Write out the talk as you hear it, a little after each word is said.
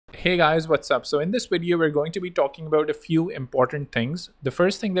Hey guys, what's up? So in this video, we're going to be talking about a few important things. The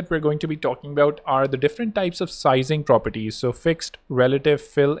first thing that we're going to be talking about are the different types of sizing properties. So fixed, relative,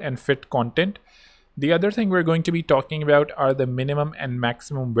 fill, and fit content. The other thing we're going to be talking about are the minimum and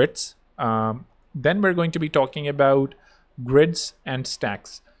maximum widths. Then we're going to be talking about grids and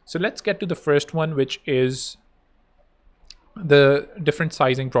stacks. So let's get to the first one, which is the different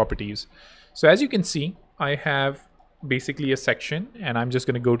sizing properties. So as you can see, I have basically a section and I'm just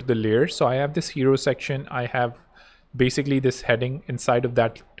going to go to the layer. So I have this hero section. I have basically this heading inside of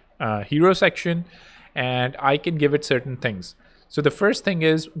that hero section, and I can give it certain things. So the first thing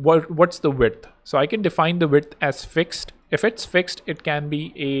is what's the width? So I can define the width as fixed. If it's fixed, it can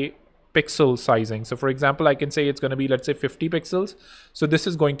be a pixel sizing. So for example, I can say it's going to be, let's say 50 pixels. So this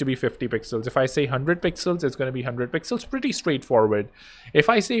is going to be 50 pixels. If I say 100 pixels, it's going to be 100 pixels. Pretty straightforward. If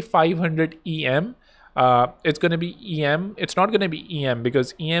I say 500 EM, it's going to be EM. It's not going to be EM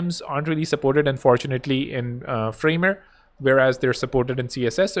because EMs aren't really supported, unfortunately, in Framer, whereas they're supported in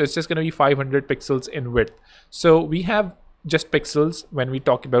CSS. So it's just going to be 500 pixels in width. So we have just pixels when we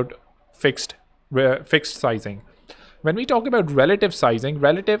talk about fixed sizing. When we talk about relative sizing,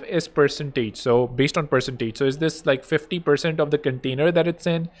 relative is percentage. So based on percentage. So is this like 50% of the container that it's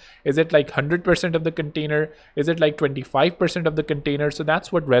in? Is it like 100% of the container? Is it like 25% of the container? So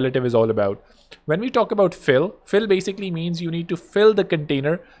that's what relative is all about. When we talk about fill, fill basically means you need to fill the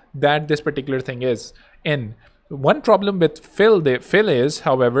container that this particular thing is in. One problem with fill is,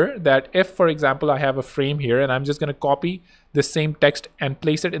 however, that if, for example, I have a frame here and I'm just going to copy the same text and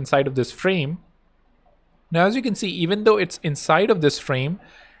place it inside of this frame. Now, as you can see, even though it's inside of this frame,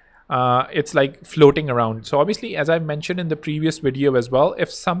 it's like floating around. So obviously, as I mentioned in the previous video as well,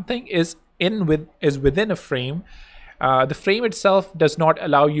 if something is within a frame, the frame itself does not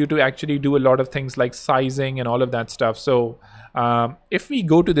allow you to actually do a lot of things like sizing and all of that stuff. So if we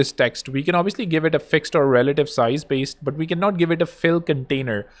go to this text, we can obviously give it a fixed or relative size based, but we cannot give it a fill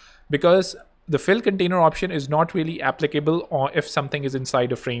container because the fill container option is not really applicable or if something is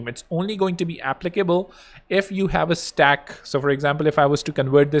inside a frame. It's only going to be applicable if you have a stack. So for example, if I was to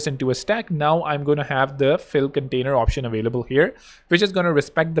convert this into a stack, now I'm going to have the fill container option available here, which is going to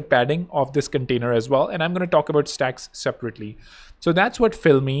respect the padding of this container as well. And I'm going to talk about stacks separately. So that's what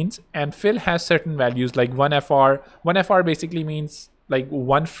fill means. And fill has certain values like 1FR. 1FR basically means like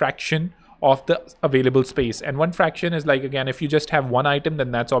one fraction of the available space, and one fraction is like, again, if you just have one item,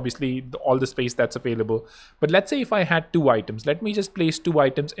 then that's obviously all the space that's available. But let's say if I had two items, let me just place two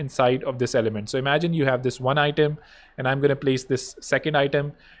items inside of this element. So imagine you have this one item and I'm going to place this second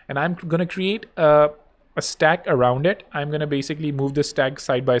item and I'm going to create a stack around it. I'm going to basically move the stack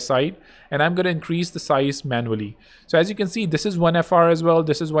side by side and I'm going to increase the size manually. So as you can see, this is 1FR as well.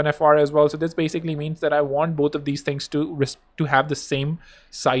 This is 1FR as well. So this basically means that I want both of these things to have the same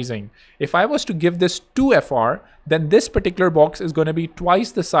sizing. If I was to give this 2FR, then this particular box is going to be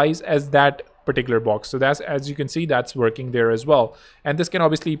twice the size as that particular box. So that's, as you can see, that's working there as well. And this can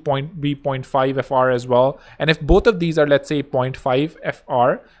obviously be 0.5 FR as well. And if both of these are, let's say 0.5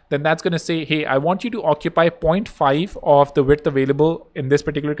 FR, then that's going to say, hey, I want you to occupy 0.5 of the width available in this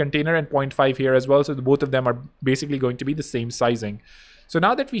particular container and 0.5 here as well. So both of them are basically going to be the same sizing. So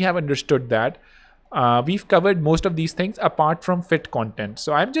now that we have understood that, we've covered most of these things apart from fit content.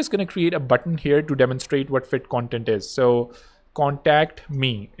 So I'm just going to create a button here to demonstrate what fit content is. So contact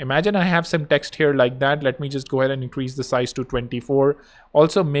me. Imagine I have some text here like that. Let me just go ahead and increase the size to 24.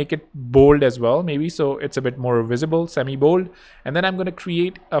 Also make it bold as well, maybe, so it's a bit more visible, semi-bold. And then I'm going to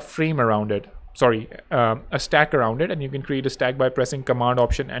create a frame around it. Sorry, a stack around it. And you can create a stack by pressing Command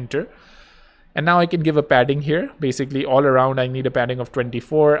Option Enter. And now I can give a padding here. Basically all around I need a padding of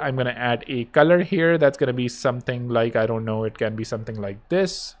 24. I'm going to add a color here. That's going to be something like, I don't know, it can be something like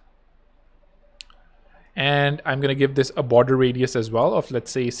this. And I'm going to give this a border radius as well of,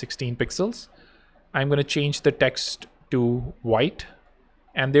 let's say, 16 pixels. I'm going to change the text to white.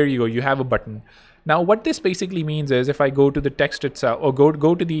 And there you go, you have a button. Now what this basically means is if I go to the text itself or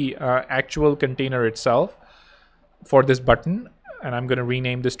go to the actual container itself for this button, and I'm going to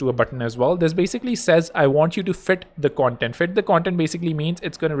rename this to a button as well. This basically says, I want you to fit the content. Fit the content basically means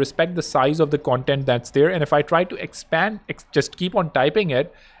it's going to respect the size of the content that's there. And if I try to expand, just keep on typing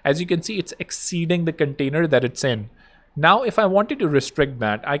it, as you can see, it's exceeding the container that it's in. Now, if I wanted to restrict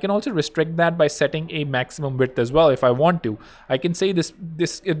that, I can also restrict that by setting a maximum width as well. If I want to, I can say this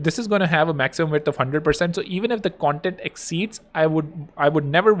is going to have a maximum width of 100%. So even if the content exceeds, I would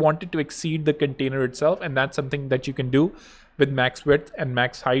never want it to exceed the container itself. And that's something that you can do with max width and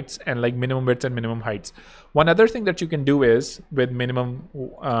max heights and like minimum widths and minimum heights. One other thing that you can do is with minimum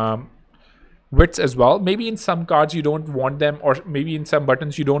widths as well. Maybe in some cards you don't want them, or maybe in some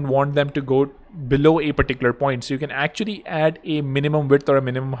buttons you don't want them to go below a particular point. So you can actually add a minimum width or a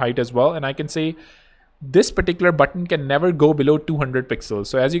minimum height as well. And I can say this particular button can never go below 200 pixels.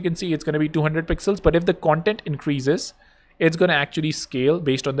 So as you can see, it's going to be 200 pixels, but if the content increases, it's going to actually scale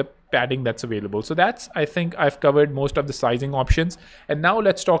based on the padding that's available. So that's, I think I've covered most of the sizing options. And now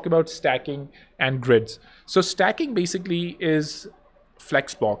let's talk about stacking and grids. So stacking basically is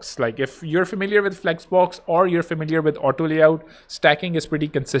Flexbox. Like if you're familiar with Flexbox or you're familiar with auto layout, stacking is pretty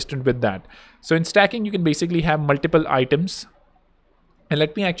consistent with that. So in stacking, you can basically have multiple items. And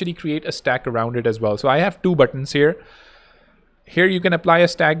let me actually create a stack around it as well. So I have two buttons here. Here you can apply a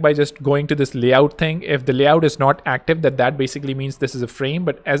stack by just going to this layout thing. If the layout is not active, that basically means this is a frame.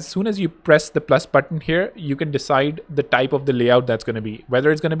 But as soon as you press the plus button here, you can decide the type of the layout that's going to be,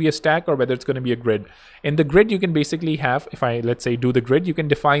 whether it's going to be a stack or whether it's going to be a grid. In the grid, you can basically have, if I, let's say, do the grid, you can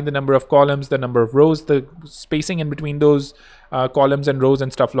define the number of columns, the number of rows, the spacing in between those columns and rows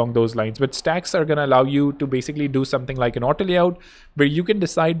and stuff along those lines. But stacks are going to allow you to basically do something like an auto layout where you can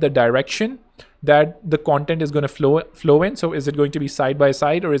decide the direction that the content is going to flow in. So is it going to be side by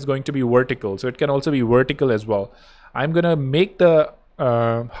side or is it going to be vertical? So it can also be vertical as well. I'm going to make the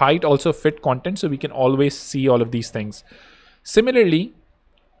height also fit content so we can always see all of these things. Similarly,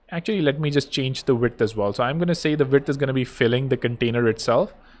 actually, let me just change the width as well. So I'm going to say the width is going to be filling the container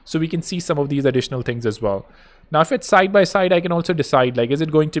itself, so we can see some of these additional things as well. Now, if it's side by side, I can also decide, like, is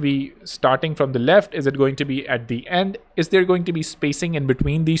it going to be starting from the left? Is it going to be at the end? Is there going to be spacing in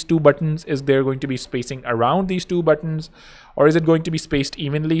between these two buttons? Is there going to be spacing around these two buttons? Or is it going to be spaced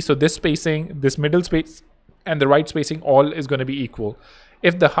evenly? So this spacing, this middle space and the right spacing, all is going to be equal.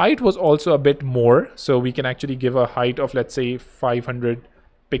 If the height was also a bit more, so we can actually give a height of, let's say, 500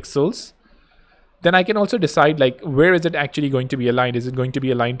 pixels. Then I can also decide, like, where is it actually going to be aligned? Is it going to be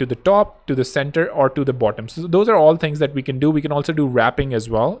aligned to the top, to the center, or to the bottom? So those are all things that we can do. We can also do wrapping as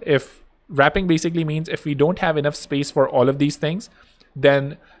well. If wrapping basically means if we don't have enough space for all of these things,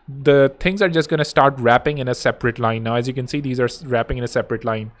 then the things are just going to start wrapping in a separate line. Now, as you can see, these are wrapping in a separate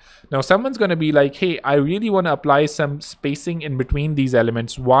line. Now, someone's going to be like, hey, I really want to apply some spacing in between these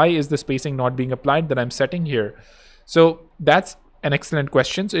elements. Why is the spacing not being applied that I'm setting here? So that's an excellent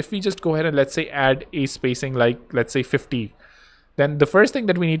question. So if we just go ahead and let's say add a spacing like, let's say 50, then the first thing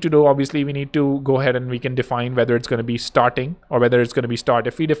that we need to do, obviously we need to go ahead and we can define whether it's going to be starting or whether it's going to be start.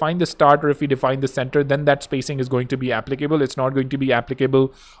 If we define the start or if we define the center, then that spacing is going to be applicable. It's not going to be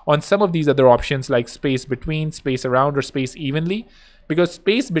applicable on some of these other options like space between, space around, or space evenly, because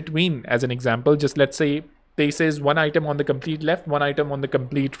space between, as an example, just let's say this is one item on the complete left, one item on the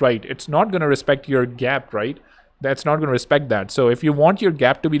complete right. It's not going to respect your gap, right? That's not going to respect that. So if you want your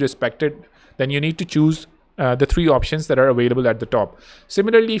gap to be respected, then you need to choose the three options that are available at the top.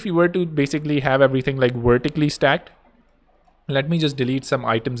 Similarly, if you were to basically have everything like vertically stacked, let me just delete some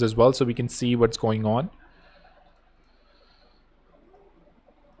items as well so we can see what's going on.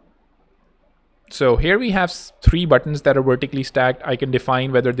 So here we have three buttons that are vertically stacked. I can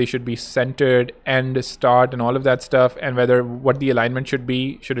define whether they should be centered, end, start, and all of that stuff, and whether what the alignment should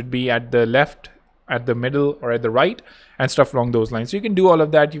be. Should it be at the left, at the middle, or at the right, and stuff along those lines. So you can do all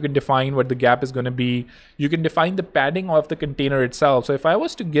of that. You can define what the gap is going to be. You can define the padding of the container itself. So if I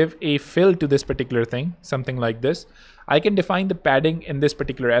was to give a fill to this particular thing, something like this, I can define the padding in this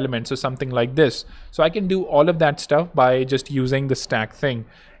particular element. So something like this. So I can do all of that stuff by just using the stack thing.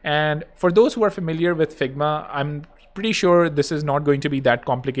 And for those who are familiar with Figma, I'm pretty sure this is not going to be that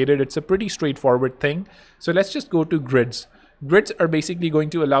complicated. It's a pretty straightforward thing. So let's just go to grids. Grids are basically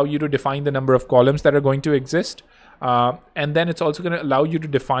going to allow you to define the number of columns that are going to exist. And then it's also going to allow you to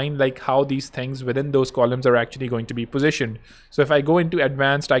define like how these things within those columns are actually going to be positioned. So if I go into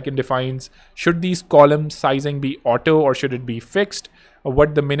advanced, I can define, should these column sizing be auto or should it be fixed? Or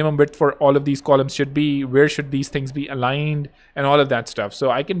what the minimum width for all of these columns should be? Where should these things be aligned? And all of that stuff.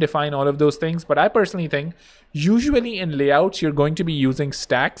 So I can define all of those things. But I personally think usually in layouts, you're going to be using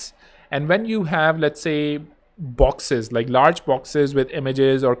stacks. And when you have, let's say, boxes, like large boxes with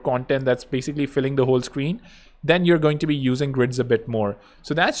images or content that's basically filling the whole screen, then you're going to be using grids a bit more.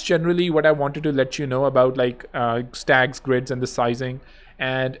 So that's generally what I wanted to let you know about, like stacks, grids, and the sizing.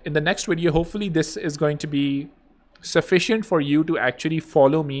 And in the next video, hopefully this is going to be sufficient for you to actually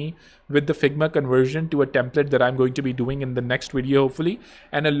follow me with the Figma conversion to a template that I'm going to be doing in the next video, hopefully.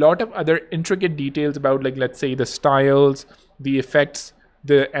 And a lot of other intricate details about, like, let's say the styles, the effects,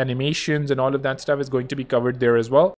 the animations, and all of that stuff is going to be covered there as well.